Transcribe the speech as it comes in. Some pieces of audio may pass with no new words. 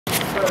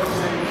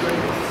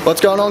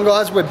What's going on,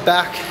 guys? We're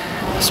back.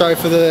 Sorry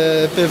for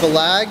the bit of a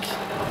lag.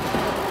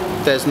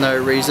 There's no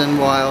reason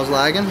why I was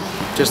lagging,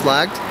 just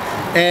lagged.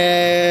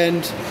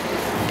 And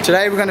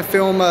today we're going to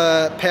film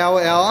a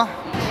power hour,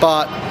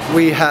 but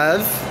we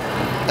have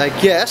a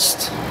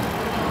guest,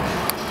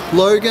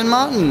 Logan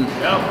Martin.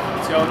 Yeah,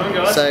 what's going on,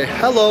 guys? Say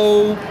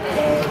hello.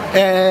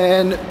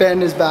 And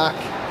Ben is back.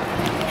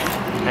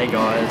 Hey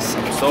guys.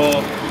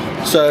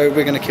 So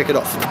we're going to kick it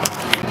off.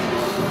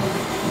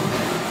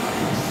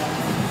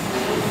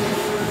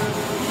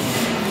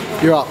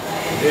 You're up.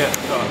 Yeah,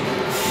 right.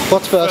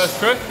 What's first? First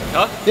crew?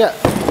 Huh? Yeah.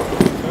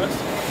 First.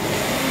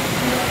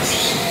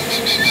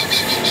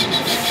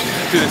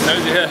 Do this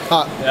nosy here.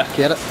 Alright, Yeah.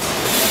 get it.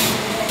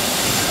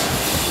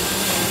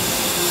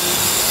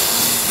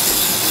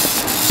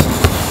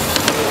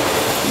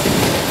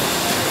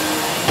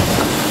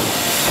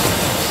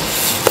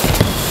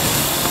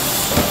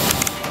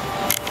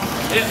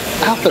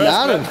 Yeah. Up and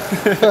at him.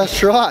 First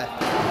try.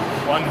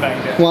 One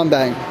bang down. One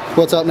bang.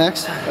 What's up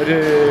next? I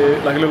do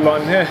like a little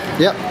line in here.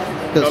 Yep.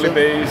 Dolly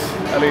bees,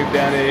 alley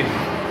downy.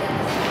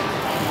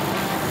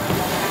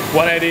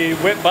 180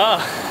 whip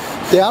bar.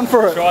 Down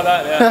for it. Try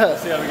that, yeah.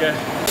 Let's see how we go.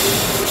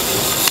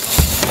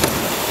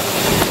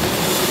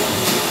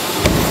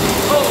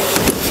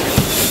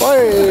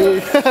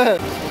 Hey.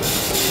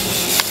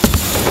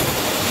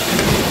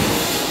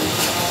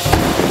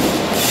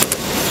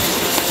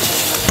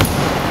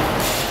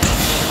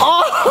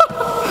 Oh!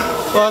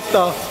 What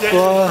the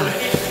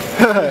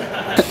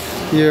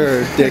fuck?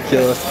 You're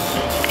ridiculous.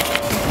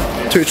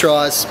 2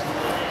 tries.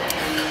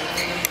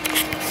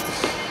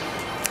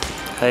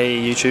 Hey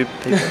YouTube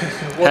people.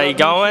 How you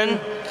going?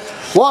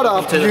 What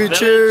up, to the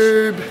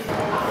YouTube?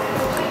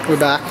 We're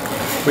back.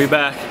 We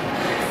back.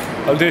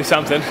 I'll do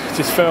something.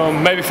 Just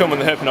film, maybe film on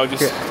the hip and I'll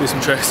just do some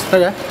tricks.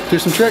 Okay, do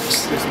some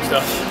tricks. Do some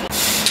stuff.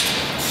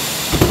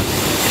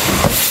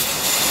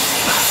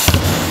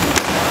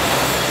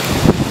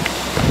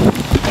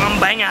 One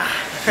banger.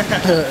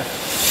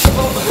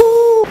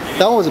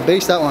 That one was a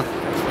beast, that one.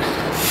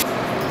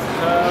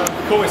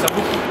 Call me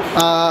something.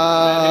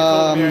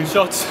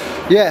 Shots.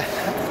 Yeah.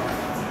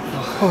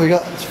 Oh, we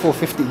got, it's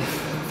 450.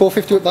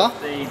 450 with bar?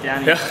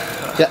 Yeah.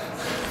 Yeah.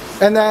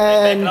 And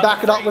then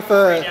back it up with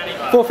a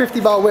 450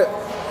 bar whip.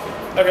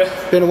 Okay.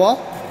 Been a while?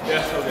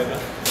 Yeah, I'll get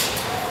that.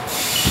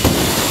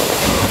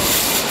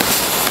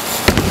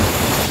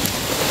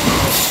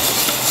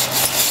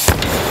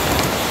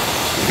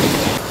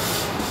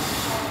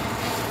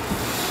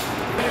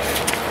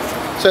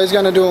 So he's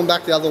going to do them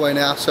back the other way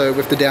now, so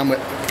with the down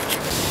whip.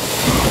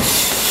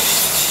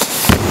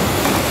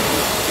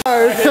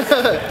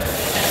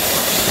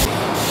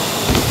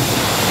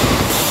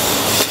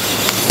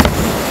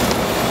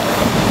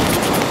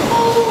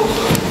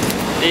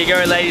 There you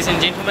go, ladies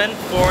and gentlemen.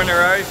 4 in a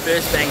row,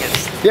 first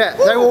bangers. Yeah,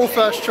 they were all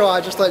first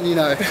try, just letting you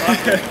know. I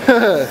do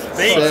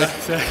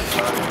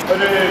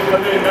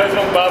nose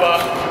bonk bar bar.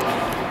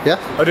 Yeah?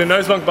 I do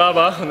nose bonk bar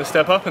bar on the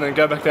step up and then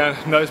go back down,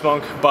 nose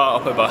bonk bar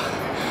upper bar.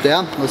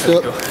 Down, let's do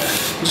it. Cool. I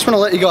just want to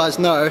let you guys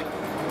know,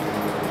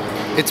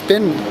 it's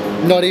been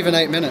not even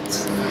 8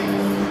 minutes.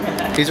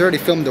 He's already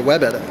filmed a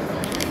web edit.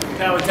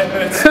 Now in 10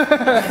 minutes.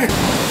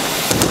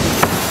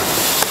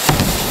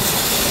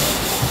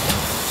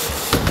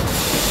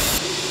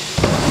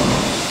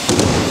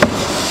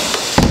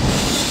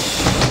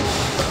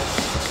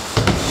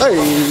 Hey!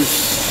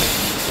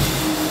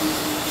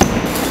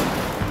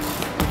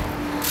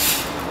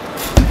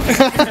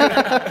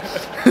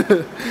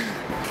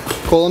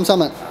 Call him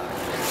something.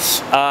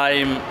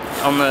 I'm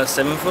on the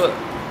 7 foot.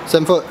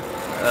 7 foot.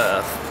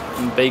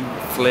 Big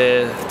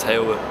flare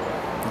tail whip.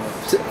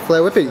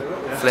 Flare whippy.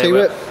 Flare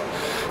T-whip.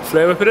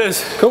 Flare whip it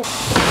is. Cool.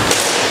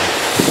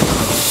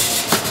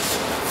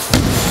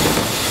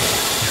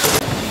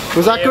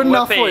 Was that good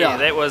enough for you?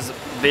 That was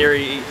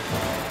very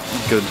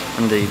good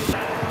indeed.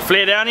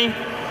 Flare downy,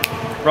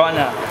 right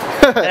now.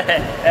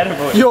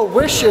 Attaboy. Your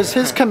wish is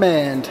his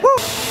command.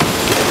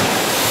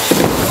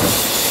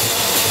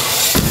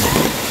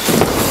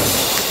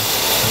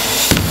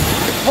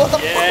 What the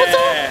fuck was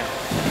that?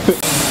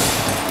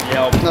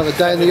 Yeah. Another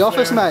day in the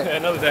office, mate. Yeah,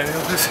 another day in the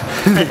office.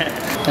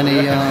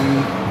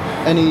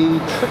 Any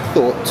trick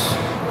thoughts?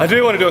 I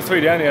do want to do a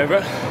 3 downy over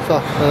it.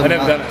 Fuck, I've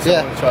never done it, so I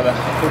want to try that.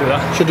 We'll do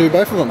that. Should do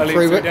both of them. I'll leave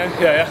 3 3 whip. down.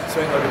 Yeah,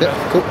 sweet. I'll do Yep,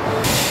 that.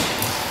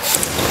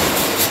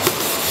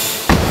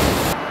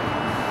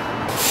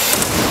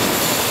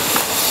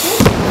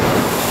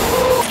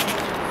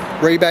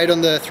 cool. Rebate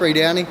on the 3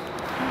 downy.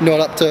 Not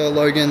up to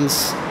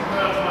Logan's.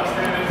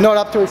 Not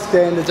up to his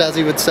standards, as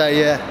he would say,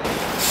 yeah.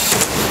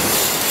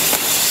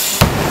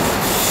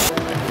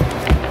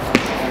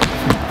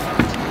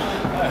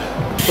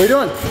 What are you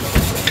doing?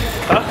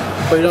 Huh?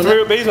 What are you doing? 3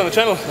 whip bees on the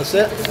channel. That's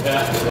it.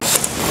 Yeah.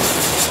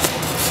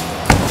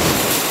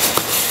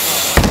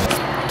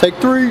 Take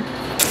 3.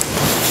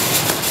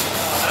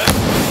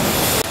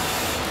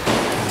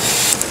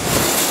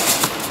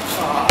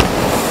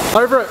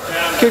 Over it.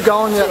 Yeah, Keep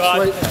going. Yeah,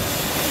 hard. sweet.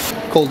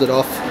 Called it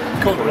off.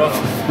 Called it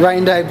off.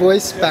 Rain day,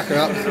 boys. Back her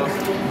up.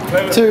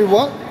 2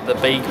 what? the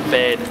big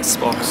bad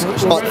Spox.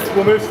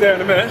 We'll move to there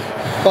in a minute.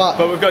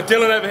 But we've got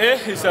Dylan over here.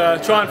 He's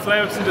trying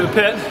flare whips into the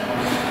pit.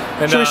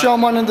 And, should we show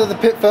him one into the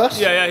pit first?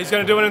 Yeah, he's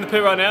going to do one in the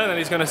pit right now, and then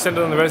he's going to send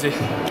it on the resi.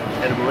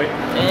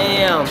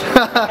 Damn.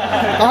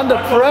 Under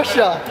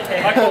pressure.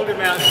 I called him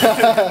out.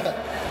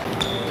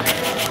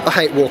 I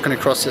hate walking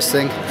across this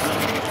thing.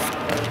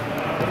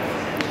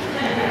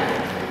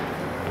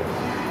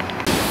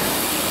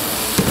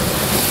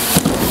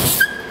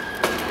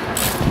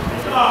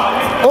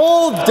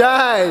 All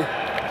day.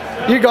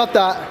 You got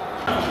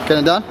that. Get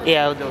it done?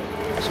 Yeah, I'll do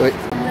it. Sweet.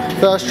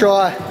 First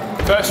try.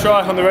 First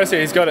try on the resi,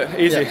 he's got it,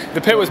 easy. Yeah.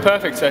 The pit was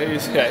perfect, so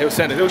he'll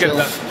send it, he'll get it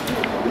done.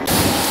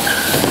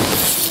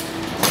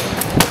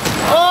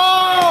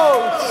 Oh,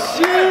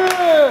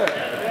 shit!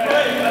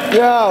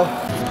 Yo.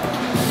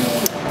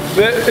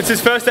 It's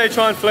his first day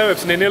trying flare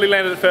whips, and he nearly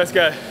landed at first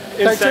go.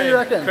 Insane. Take two, you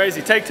reckon?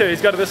 Crazy. Take two,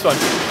 he's got it this one.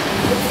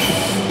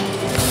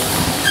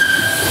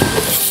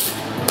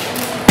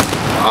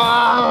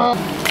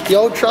 The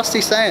old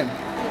trusty saying.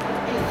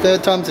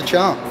 Third time's a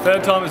charm.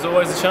 Third time is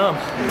always a charm.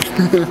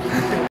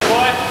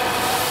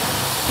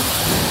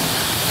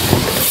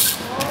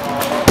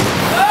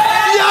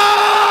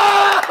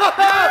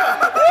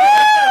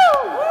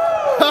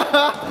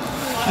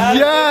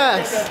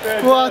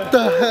 Yes! What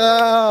the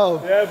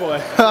hell? Yeah, boy.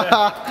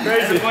 Yeah.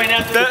 Crazy.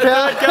 Third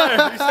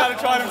go. He started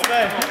trying them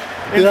today.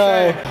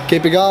 Yo,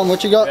 keep it going.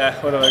 What you got? Yeah,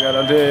 what have I got?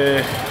 I'll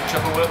do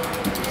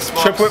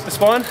triple whip the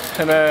spine,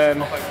 and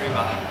then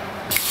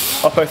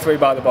Oppo 3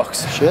 bar the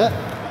box. Shit.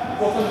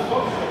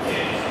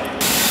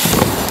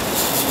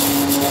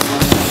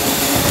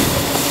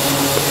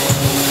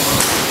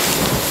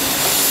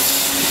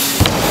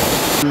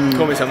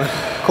 Call me something.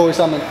 Call you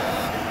something.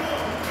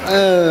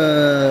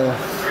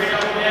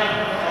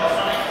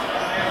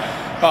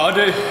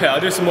 I'll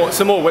do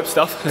some more whip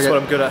stuff. That's Okay.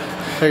 what I'm good at.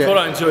 Okay. That's what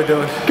I enjoy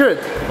doing. Good.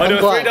 I'll do a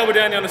glad. 3 double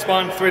down on the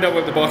spine, 3 double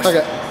whip the box.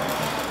 Okay.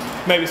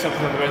 Maybe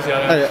something on the resi, I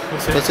don't know. Okay. We'll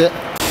see. That's it.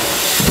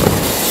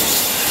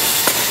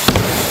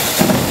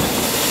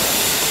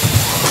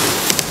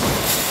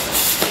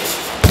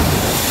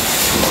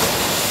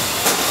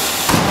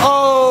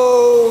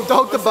 Oh,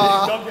 dog the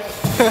bar. Coming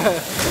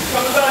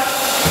back.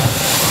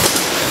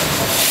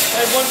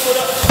 Hey, 1 foot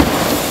up.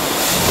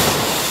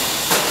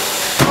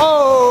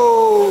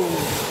 Oh,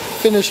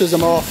 finishes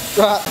them off.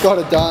 Right, got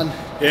it done.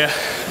 Yeah,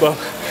 well.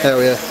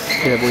 Hell yeah.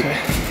 Yeah, boy.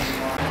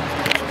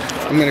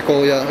 I'm gonna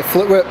call you a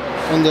flip whip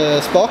on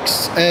the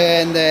Spox,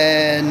 and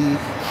then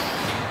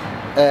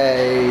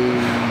a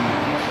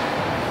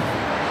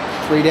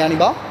 3 downy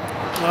bar.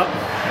 Well,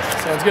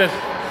 sounds good.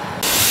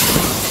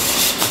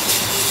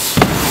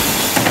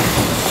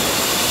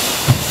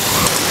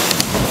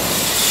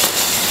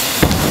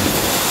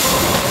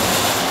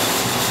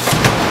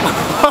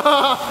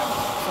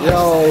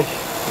 Yo.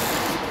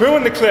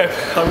 Ruined the clip.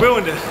 I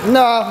ruined it.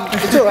 No,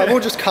 it's alright, we'll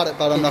just cut it,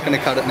 but I'm not gonna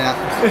cut it now.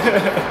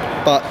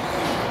 But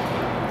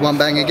one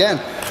bang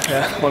again.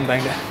 Yeah, 1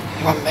 bang there.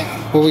 One bang.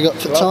 What we got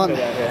for time?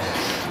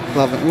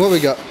 Love it. What we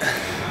got?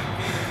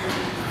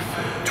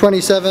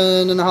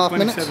 27 and a half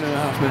minutes? 27 and a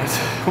half minutes.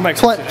 We'll make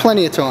some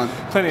Plenty of time.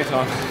 Plenty of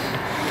time.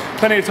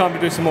 Plenty of time to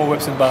do some more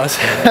whips and bars.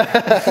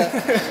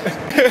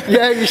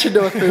 Yeah, you should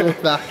do a 3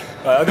 look back.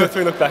 I'll do a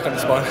 3 look back on the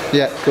spine.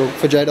 Yeah, cool.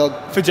 For J-Dog.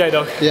 For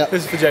J-Dog. Yeah.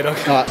 This is for J-Dog.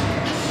 Alright.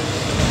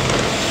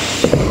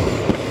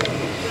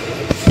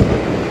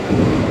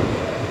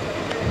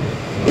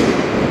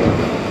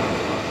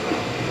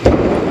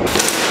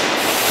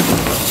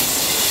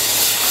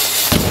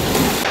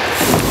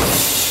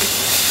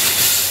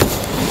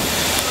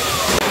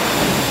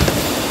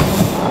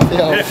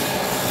 Yo.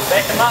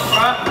 Back him up,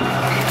 bro.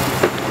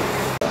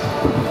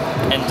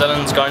 And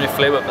Dylan's going to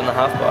flare whip in the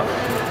half bar.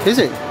 Is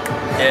he?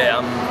 Yeah,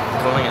 I'm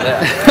calling it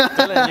that.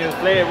 Dylan, you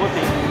flare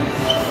whipping.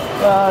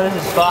 Oh, this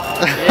is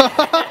fucked.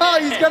 Yeah,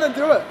 He's gonna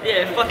do it.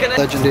 yeah fucking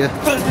Legend here.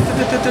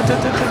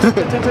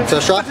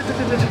 First try.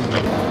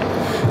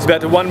 He's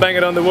about to 1 bang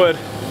it on the wood.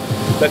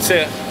 Let's see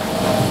it.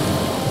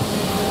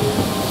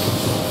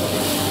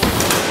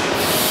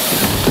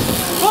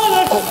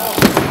 Oh,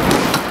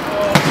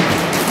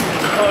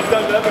 I've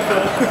done that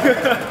before.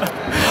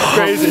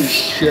 Crazy.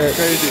 Shit.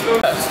 Crazy.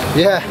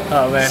 Yeah.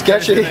 Oh man.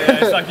 Sketchy.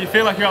 Yeah, it's like you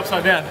feel like you're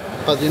upside down,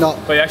 But you're not.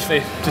 but you're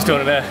actually just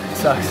doing it there. It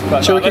sucks.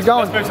 But Shall we keep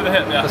going? Let's move to the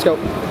hip, yeah. Let's go.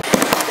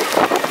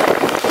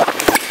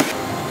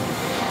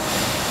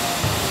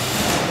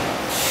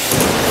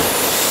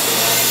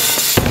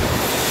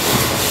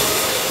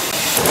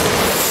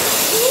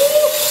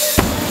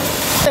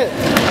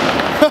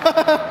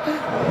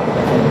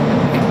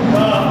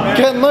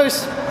 Getting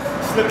loose.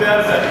 Slipped out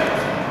of there.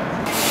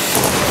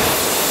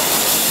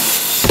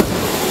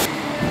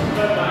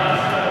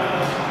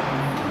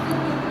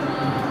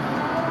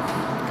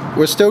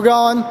 We're still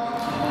going.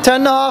 10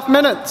 and a half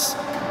minutes.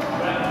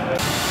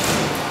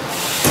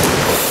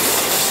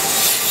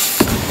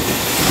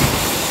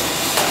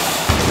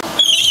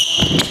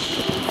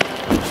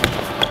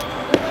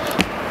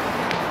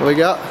 What we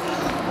got?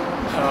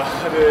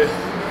 I do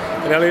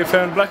an Elliott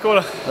found black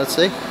water. Let's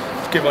see.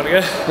 Give one a go.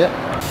 Yep.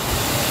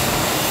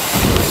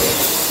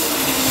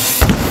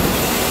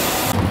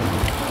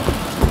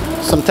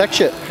 some tech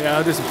shit. Yeah,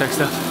 I'll do some tech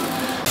stuff.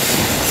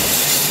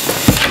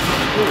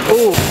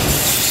 Oh.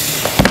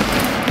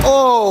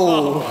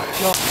 Oh.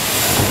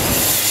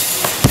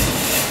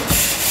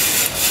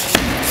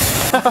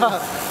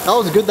 That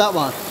was good, that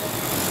one.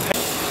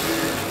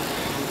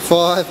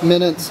 5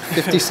 minutes,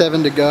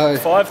 57 to go.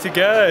 5 to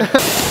go.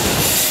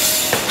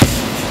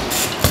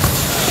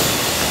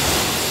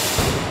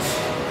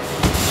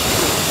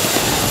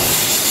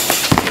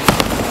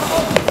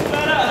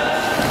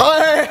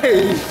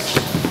 Hey!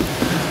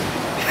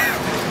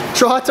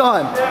 Try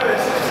time.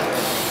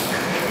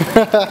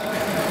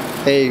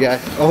 There you go.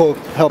 I'll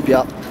help you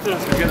up.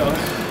 Thanks,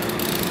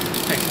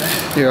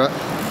 man. You're right.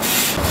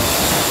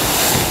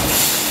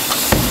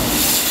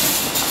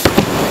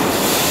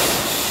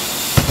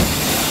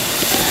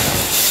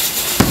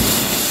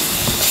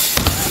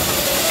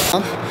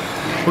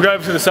 We'll go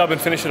over to the sub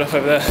and finish it off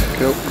over there.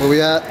 Cool. Where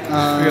we at? We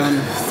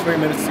got 3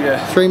 minutes to go.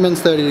 3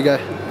 minutes 30 to go.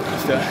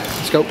 Let's go.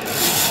 Let's go.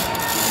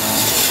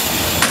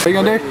 What are you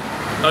gonna do?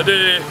 I'll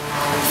do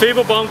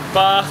feeble bonk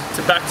bar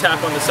to back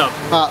tap on the sub.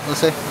 Alright,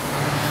 let's see.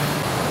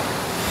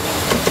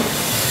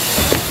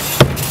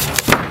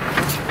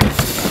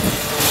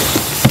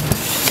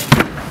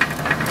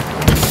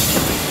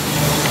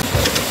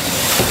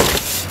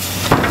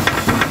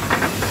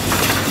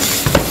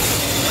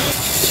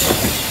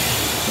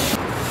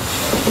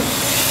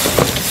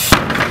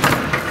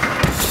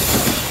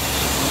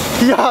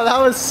 Yeah, that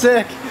was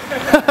sick.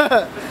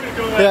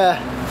 Yeah,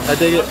 I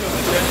dig it.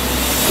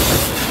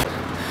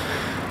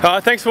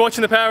 Thanks for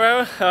watching the Power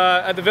Hour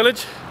at the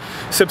Village.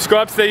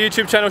 Subscribe to their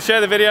YouTube channel, share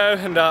the video,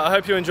 and I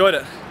hope you enjoyed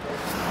it.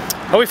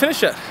 Are we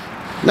finished yet?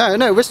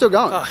 No, we're still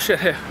going. Oh shit,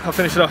 here, I'll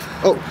finish it off.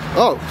 Oh,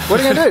 what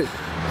are you gonna do?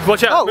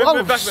 Watch out, Oh,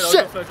 move back a bit,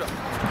 shit. I'll go first up.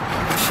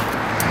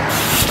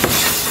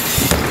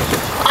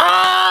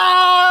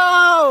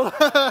 Oh!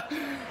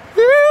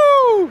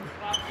 Woo!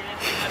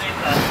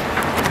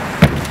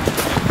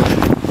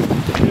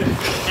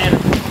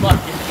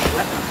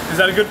 Is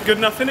that a good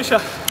enough finisher?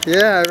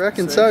 Yeah, I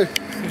reckon so.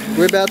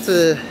 We're about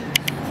to...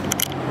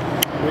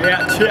 We're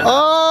out, yeah.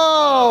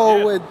 Oh,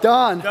 Yeah. we're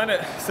done. Done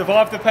it.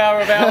 Survived the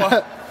power of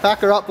hour. Pack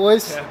her up,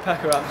 boys. Yeah,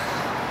 pack her up.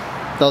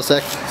 That was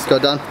sick. Just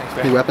got done. Thanks,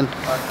 man. New weapon.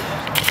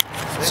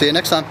 Right. See you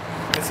next time.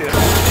 Let's see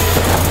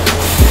it.